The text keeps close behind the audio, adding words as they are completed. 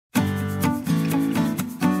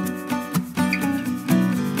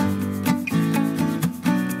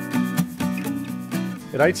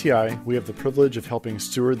At ITI, we have the privilege of helping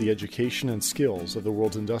steward the education and skills of the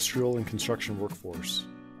world's industrial and construction workforce.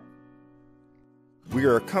 We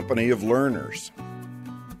are a company of learners,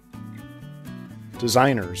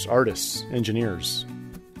 Designers, artists, engineers,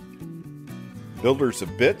 builders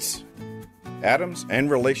of bits, atoms, and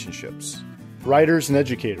relationships, writers and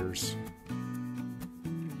educators,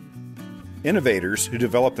 innovators who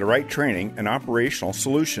develop the right training and operational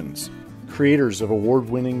solutions, creators of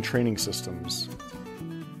award-winning training systems,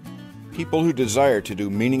 people who desire to do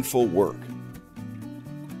meaningful work.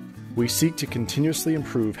 We seek to continuously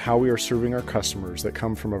improve how we are serving our customers that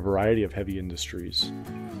come from a variety of heavy industries,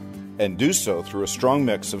 and do so through a strong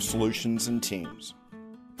mix of solutions and teams.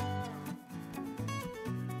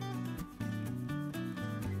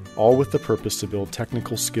 all with the purpose to build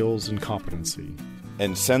technical skills and competency,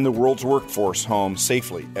 and send the world's workforce home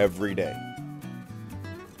safely every day.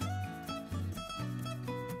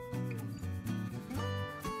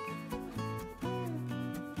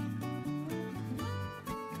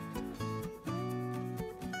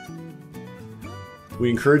 We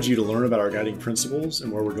encourage you to learn about our guiding principles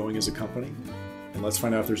and where we're going as a company, and let's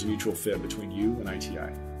find out if there's a mutual fit between you and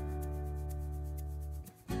ITI.